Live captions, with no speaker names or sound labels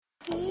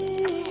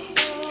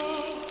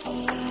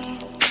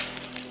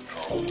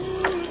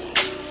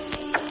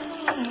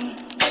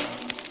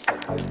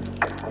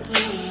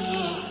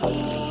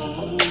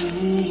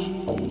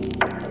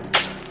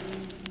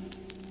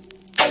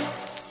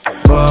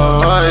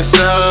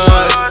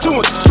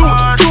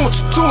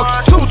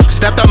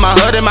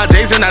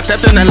and I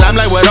stepped in the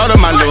limelight with all of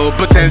my little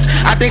pretense.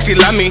 I think she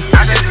love me,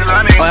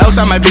 or else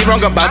I might be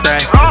wrong about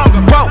that.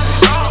 Whoa,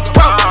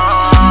 whoa,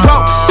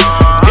 whoa.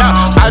 Yeah,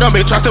 I don't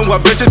be trusting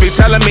what bitches be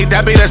telling me,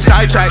 that be the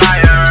sidetrack.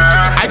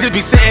 I just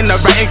be sitting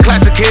up writing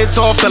classic hits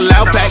off the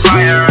loud pack.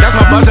 That's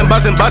my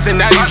buzzing.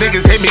 Now these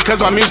niggas hate me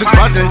cause my music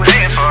buzzing.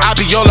 I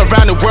be all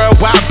around the world,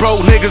 wild bro,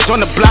 niggas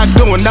on the block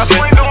doing nothing.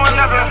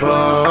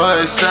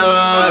 Voices.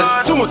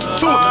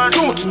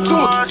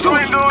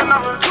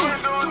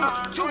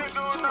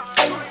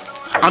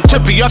 I'm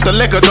trippy off the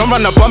liquor, don't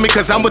run up on me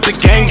cause I'm with the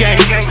gang.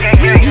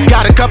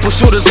 Got a couple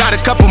shooters, got a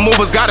couple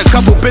movers, got a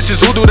couple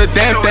bitches who do the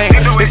damn thing.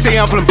 They say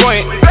I'm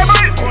flamboyant,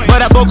 but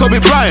I both be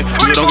Brian.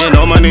 You don't get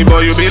no money,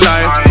 boy, you be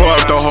lying. Pour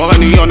up the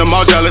honey on them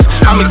all jealous.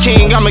 I'm a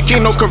king,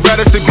 no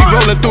Coretta. Stick be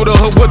rolling through the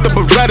hood with the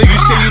Beretta. You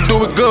say you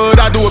do it good,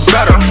 I do it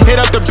better. Hit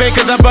up the bank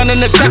cause I'm running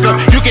the checker.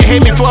 You can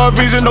hate me for a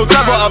reason, no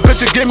trouble. A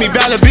bitch to give me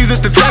valid visas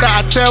to debtor.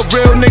 I tell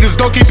real niggas,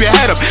 don't keep your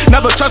head up.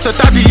 Never trust a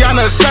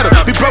Tatiana, etc.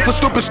 Be broke for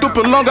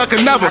stupid long, I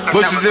can never.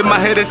 Voices in my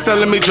head is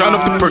telling me, drown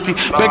off the perky,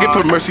 begging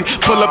for mercy.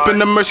 Pull up in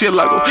the mercy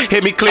lago,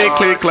 hit me clear,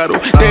 claro.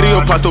 Daddy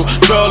pasto,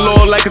 draw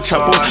low like a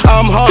chopper.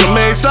 I'm Harlem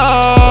Mason,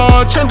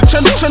 trend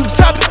the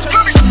top.